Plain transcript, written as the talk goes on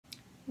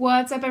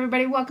What's up,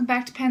 everybody? Welcome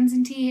back to Pens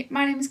and Tea.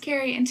 My name is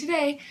Carrie, and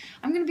today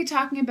I'm going to be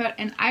talking about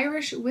an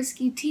Irish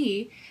whiskey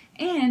tea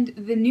and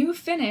the new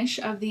finish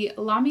of the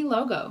Lamy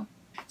Logo.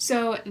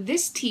 So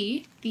this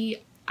tea, the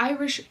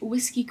Irish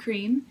whiskey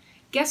cream,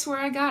 guess where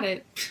I got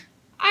it?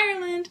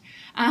 Ireland!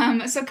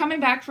 So coming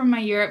back from my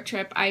Europe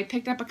trip, I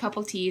picked up a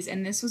couple teas,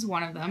 and this was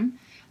one of them.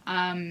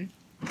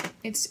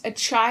 It's a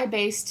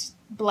chai-based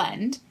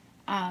blend,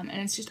 and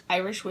it's just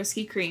Irish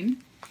whiskey cream,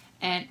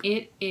 and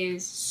it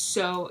is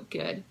so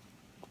good.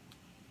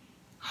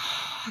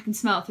 I can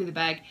smell it through the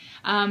bag.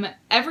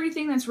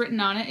 Everything that's written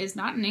on it is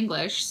not in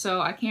English,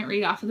 so I can't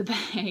read off of the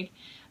bag.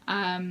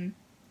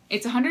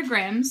 It's 100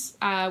 grams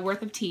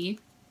worth of tea.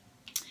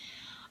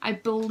 I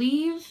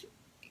believe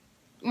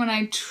when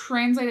I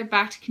translate it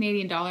back to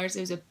Canadian dollars, it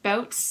was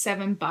about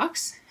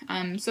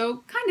 $7.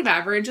 So kind of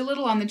average, a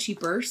little on the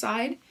cheaper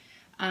side.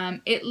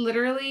 It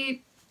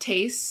literally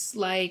tastes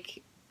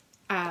like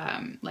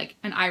an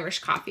Irish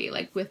coffee,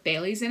 like with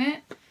Baileys in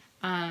it.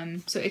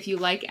 So if you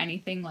like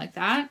anything like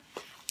that,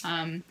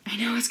 I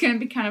know it's going to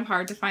be kind of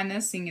hard to find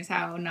this, seeing as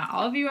how not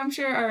all of you, I'm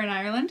sure, are in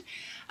Ireland.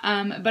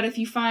 But if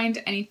you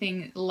find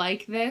anything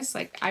like this,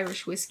 like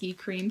Irish whiskey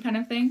cream kind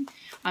of thing,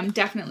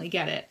 definitely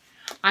get it.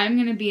 I'm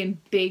going to be in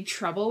big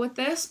trouble with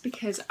this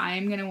because I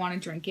am going to want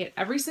to drink it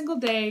every single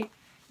day,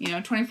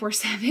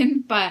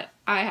 24/7, but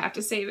I have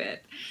to save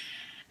it.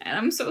 And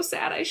I'm so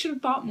sad. I should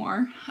have bought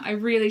more. I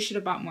really should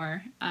have bought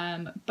more.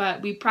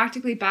 But we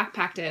practically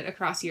backpacked it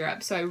across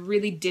Europe, so I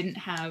really didn't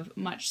have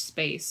much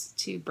space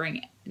to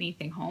bring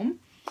anything home.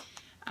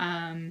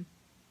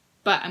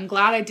 But I'm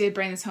glad I did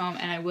bring this home,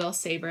 and I will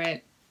savor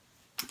it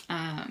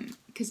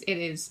because it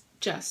is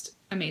just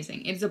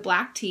amazing. It's a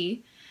black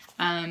tea,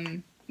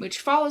 which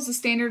follows the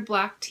standard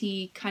black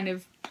tea kind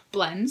of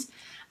blends.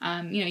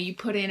 You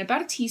put in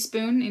about a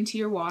teaspoon into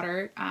your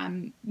water,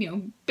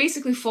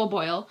 basically full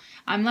boil.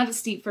 Let it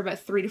steep for about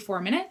 3 to 4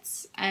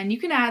 minutes. And you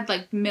can add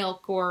like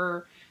milk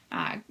or,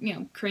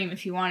 cream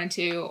if you wanted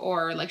to,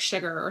 or like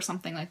sugar or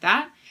something like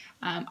that.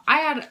 I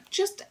add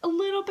just a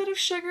little bit of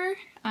sugar.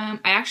 I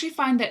actually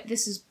find that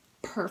this is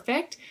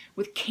perfect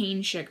with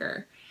cane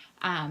sugar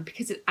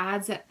because it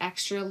adds that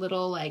extra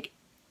little like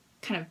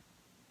kind of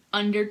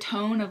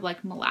undertone of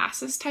like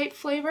molasses type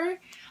flavor.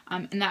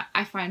 And that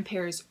I find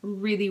pairs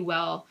really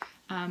well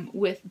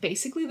with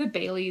basically the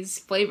Baileys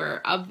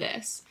flavor of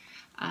this.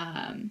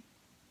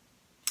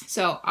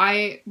 So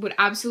I would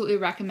absolutely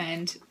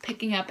recommend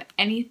picking up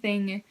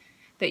anything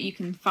that you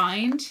can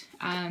find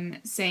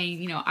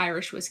saying,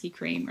 Irish whiskey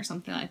cream or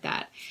something like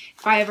that.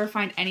 If I ever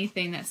find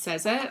anything that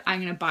says it,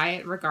 I'm going to buy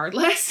it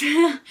regardless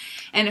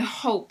and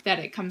hope that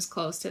it comes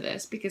close to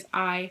this because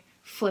I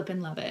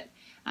flippin' love it.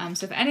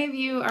 So if any of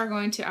you are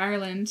going to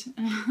Ireland,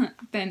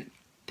 then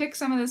pick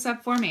some of this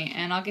up for me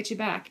and I'll get you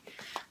back.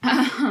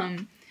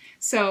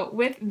 So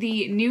with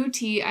the new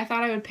tea, I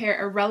thought I would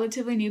pair a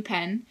relatively new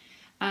pen.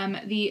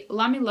 The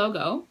Lamy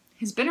Logo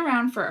has been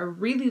around for a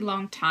really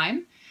long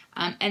time,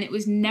 and it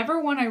was never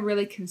one I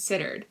really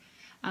considered.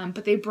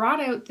 But they brought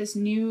out this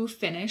new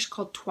finish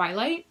called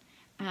Twilight,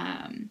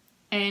 and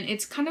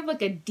it's kind of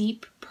like a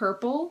deep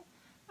purple.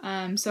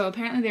 So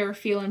apparently they were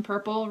feeling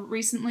purple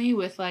recently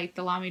with like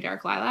the Lamy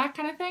Dark Lilac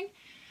kind of thing.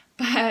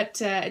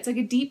 But it's like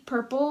a deep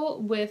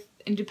purple with,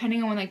 and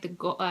depending on when like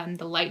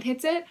the light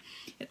hits it,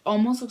 it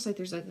almost looks like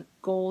there's like a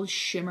gold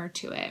shimmer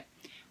to it,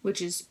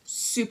 which is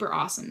super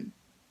awesome.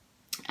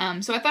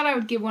 So I thought I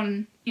would give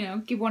one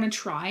a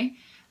try.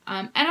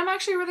 And I'm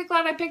actually really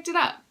glad I picked it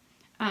up.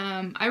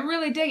 I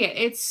really dig it.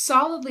 It's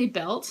solidly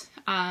built.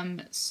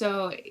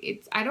 So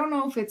I don't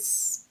know if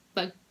it's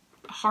like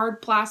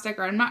hard plastic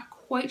or I'm not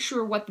quite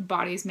sure what the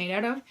body is made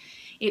out of.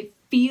 It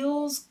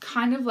feels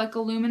kind of like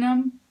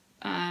aluminum,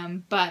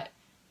 but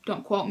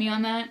don't quote me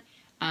on that.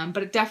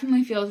 But it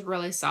definitely feels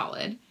really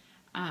solid.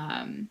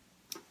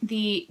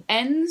 The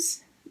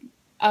ends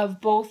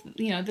of both,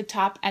 the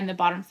top and the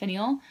bottom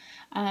finial,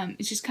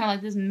 it's just kind of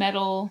like this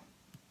metal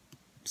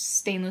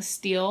stainless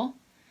steel.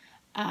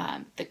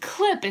 The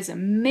clip is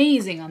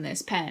amazing on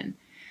this pen.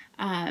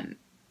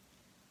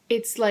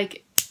 It's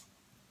like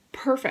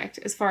perfect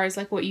as far as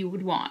like what you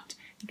would want.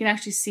 You can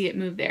actually see it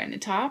move there in the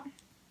top.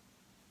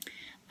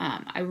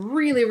 I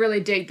really,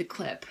 really dig the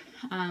clip.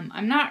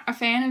 I'm not a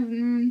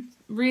fan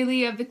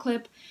of the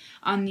clip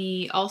on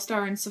the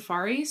All-Star and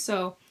Safari,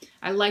 so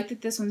I like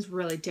that this one's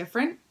really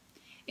different.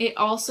 It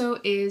also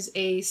is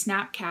a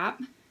snap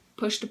cap,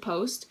 push to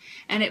post,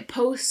 and it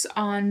posts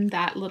on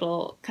that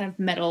little kind of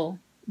metal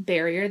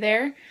barrier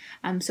there.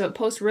 So it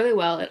posts really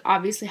well. It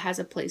obviously has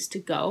a place to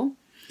go.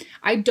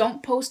 I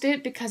don't post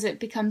it because it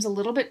becomes a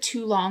little bit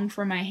too long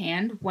for my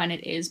hand when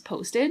it is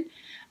posted.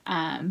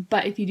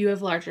 But if you do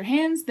have larger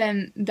hands,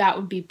 then that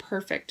would be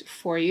perfect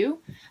for you.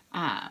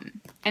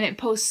 And it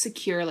posts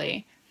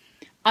securely.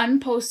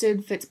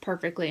 Unposted fits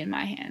perfectly in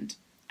my hand.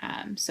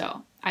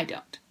 So I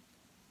don't.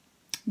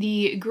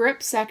 The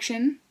grip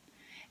section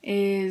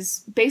is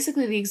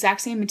basically the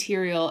exact same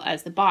material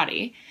as the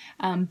body,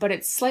 but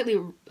it's slightly,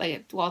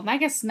 well, I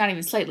guess not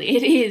even slightly,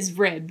 it is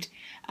ribbed.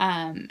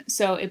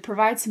 So it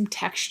provides some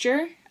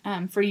texture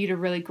for you to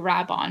really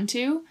grab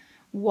onto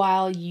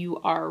while you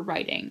are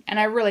writing, and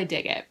I really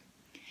dig it.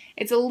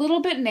 It's a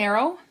little bit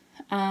narrow,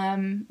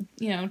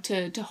 you know,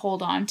 to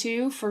hold on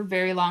to for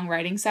very long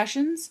writing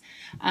sessions.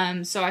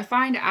 So I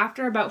find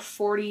after about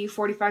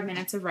 45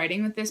 minutes of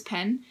writing with this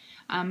pen,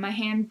 my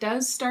hand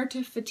does start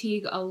to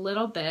fatigue a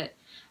little bit,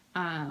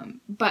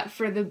 but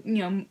for the, you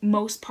know,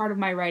 most part of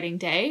my writing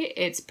day,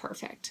 it's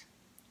perfect.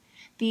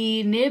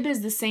 The nib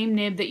is the same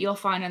nib that you'll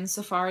find on the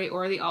Safari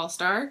or the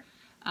All-Star,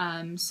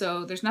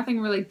 so there's nothing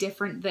really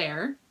different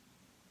there,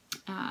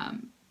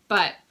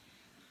 but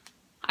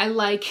I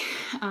like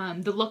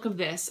the look of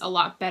this a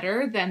lot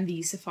better than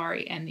the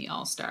Safari and the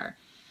All-Star.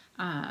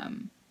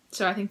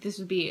 So I think this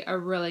would be a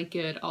really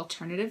good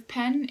alternative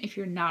pen if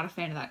you're not a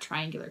fan of that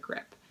triangular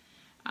grip.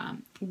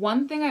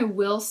 One thing I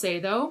will say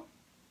though,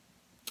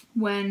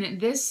 when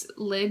this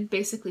lid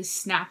basically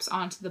snaps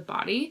onto the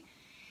body,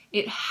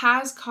 it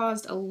has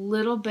caused a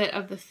little bit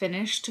of the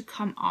finish to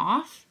come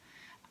off.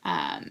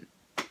 I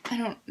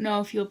don't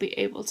know if you'll be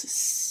able to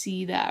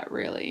see that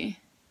really.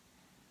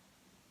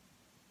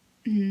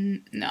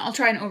 No, I'll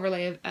try and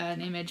overlay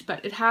an image,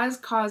 but it has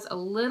caused a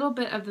little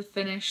bit of the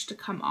finish to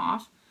come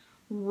off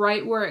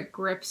right where it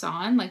grips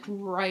on, like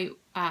right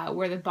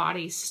where the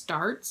body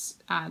starts,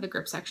 the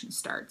grip section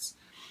starts.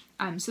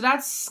 So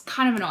that's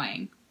kind of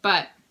annoying,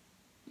 but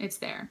it's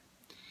there.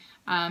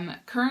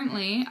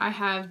 Currently, I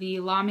have the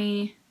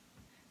Lamy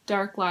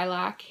Dark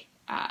Lilac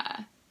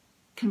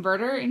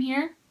converter in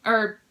here,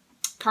 or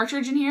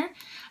cartridge in here.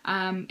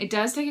 It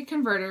does take a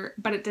converter,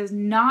 but it does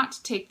not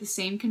take the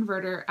same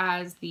converter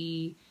as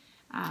the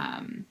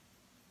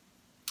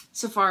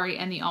Safari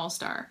and the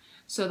All-Star.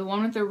 So the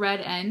one with the red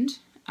end,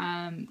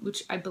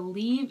 which I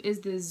believe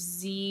is the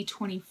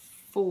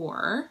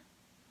Z24,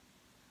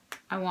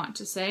 I want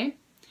to say,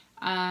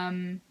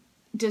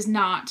 does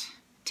not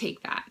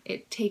take that.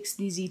 It takes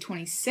the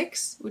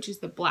Z26, which is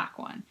the black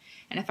one.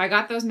 And if I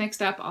got those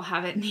mixed up, I'll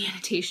have it in the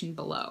annotation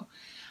below.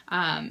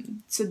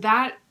 So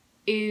that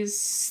is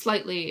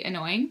slightly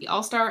annoying. The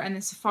All-Star and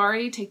the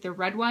Safari take the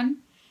red one.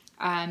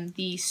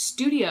 The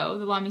Studio,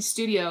 the Lamy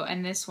Studio,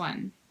 and this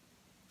one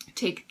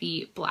take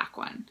the black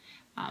one.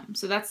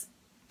 So that's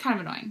kind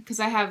of annoying because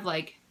I have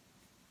like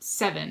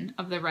 7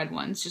 of the red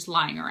ones just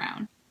lying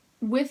around.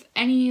 With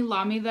any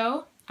Lamy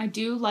though, I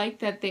do like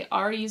that they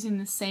are using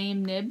the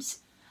same nibs.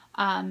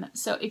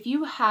 So if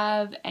you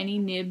have any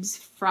nibs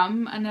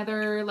from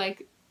another,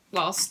 like,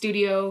 well,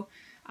 Studio,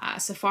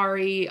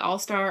 Safari,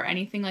 All-Star,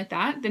 anything like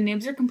that, the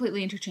nibs are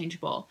completely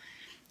interchangeable.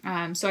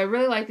 So I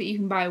really like that you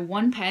can buy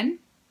one pen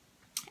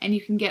and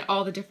you can get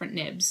all the different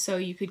nibs. So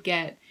you could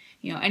get,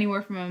 you know,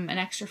 anywhere from an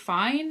extra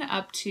fine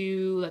up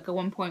to like a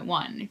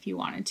 1.1 if you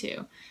wanted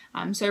to.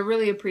 So I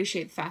really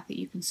appreciate the fact that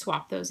you can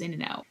swap those in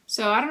and out.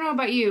 So I don't know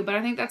about you, but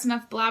I think that's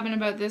enough blabbing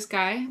about this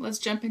guy. Let's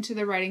jump into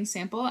the writing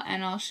sample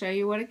and I'll show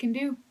you what it can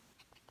do.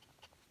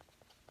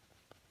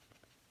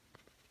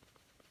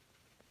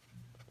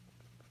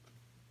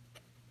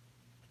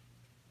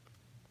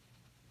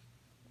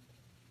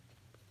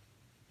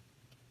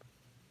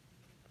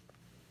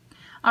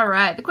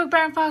 Alright, the quick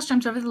brown fast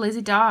jumps over the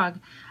lazy dog.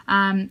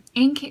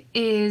 Ink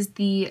is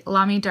the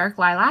Lamy Dark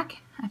Lilac.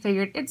 I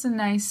figured it's a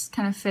nice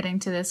kind of fitting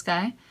to this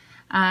guy.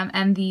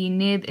 And the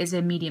nib is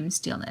a medium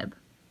steel nib.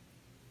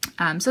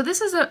 So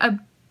this is a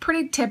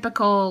pretty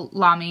typical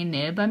Lamy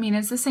nib. I mean,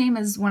 it's the same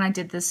as when I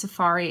did the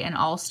Safari and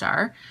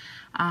All-Star.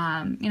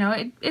 You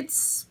know,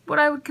 it's what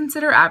I would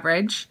consider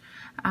average.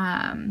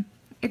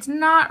 It's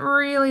not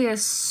really a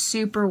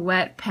super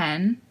wet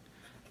pen.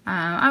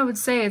 I would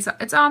say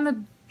it's on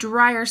the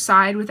drier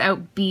side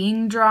without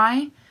being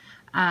dry,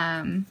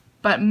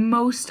 but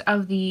most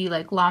of the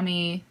like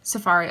Lamy,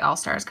 Safari,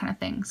 All-Stars kind of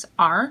things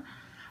are.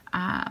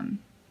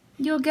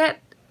 You'll get,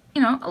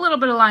 you know, a little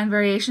bit of line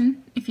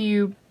variation if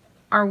you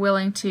are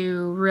willing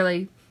to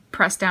really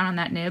press down on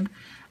that nib.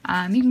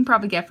 You can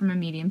probably get from a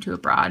medium to a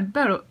broad,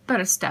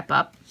 about a step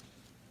up.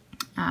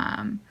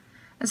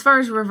 As far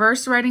as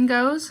reverse writing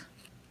goes,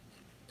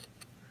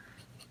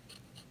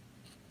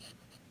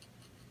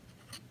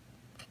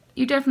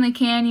 you definitely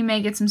can. You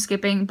may get some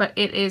skipping, but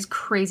it is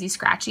crazy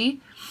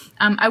scratchy.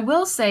 I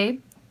will say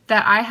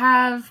that I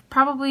have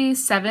probably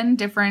 7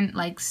 different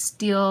like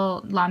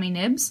steel Lamy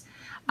nibs.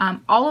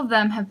 All of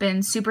them have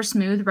been super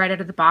smooth right out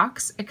of the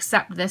box,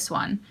 except this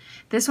one.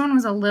 This one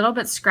was a little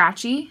bit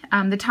scratchy.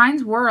 The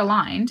tines were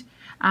aligned,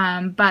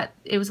 but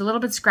it was a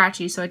little bit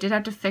scratchy, so I did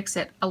have to fix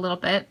it a little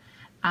bit.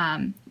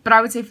 But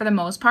I would say for the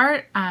most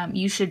part,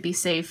 you should be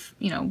safe,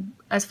 you know,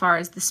 as far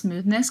as the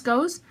smoothness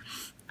goes.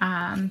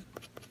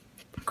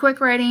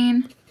 Quick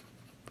writing.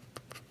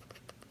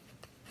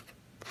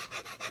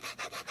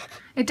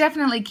 It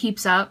definitely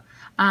keeps up.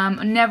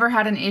 Never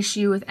had an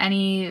issue with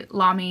any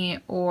Lamy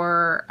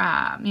or,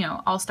 you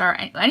know, All-Star,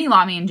 any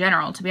Lamy in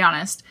general, to be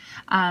honest,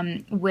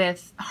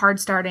 with hard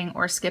starting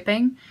or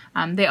skipping.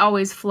 They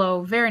always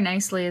flow very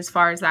nicely as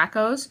far as that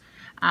goes.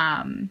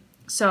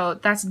 So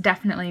that's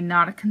definitely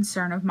not a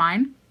concern of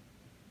mine.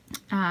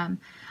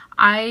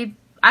 I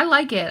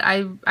like it.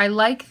 I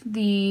like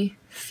the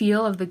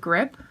feel of the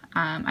grip.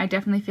 I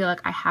definitely feel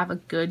like I have a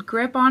good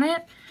grip on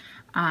it.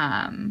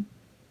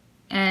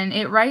 and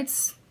it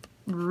writes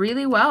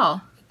really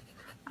well.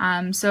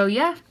 So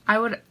yeah, I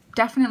would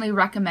definitely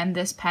recommend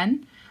this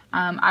pen.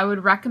 I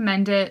would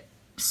recommend it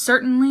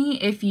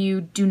certainly if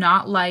you do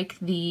not like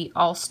the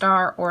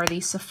All-Star or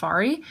the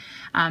Safari,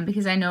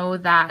 because I know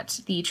that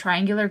the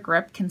triangular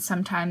grip can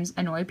sometimes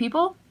annoy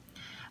people.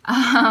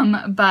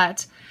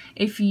 But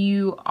if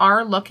you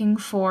are looking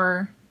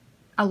for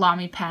a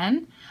Lamy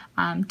pen,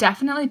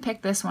 definitely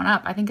pick this one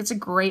up. I think it's a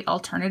great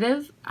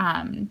alternative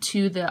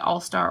to the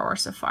All-Star or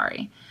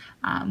Safari,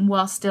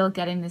 while still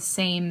getting the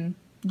same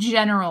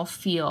general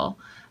feel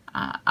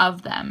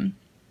of them.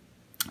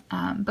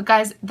 But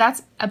guys,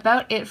 that's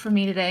about it for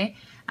me today.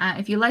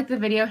 If you like the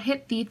video,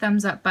 hit the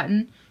thumbs up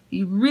button. If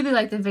you really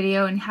like the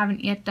video and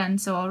haven't yet done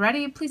so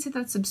already, please hit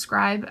that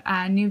subscribe.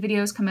 New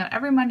videos come out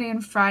every Monday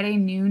and Friday,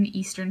 noon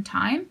Eastern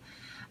time.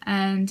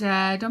 And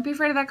don't be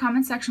afraid of that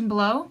comment section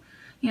below.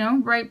 You know,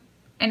 write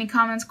any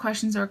comments,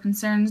 questions, or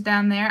concerns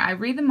down there. I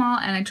read them all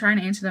and I try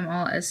and answer them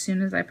all as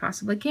soon as I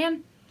possibly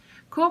can.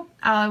 Cool.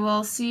 I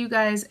will see you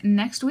guys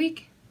next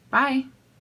week. Bye.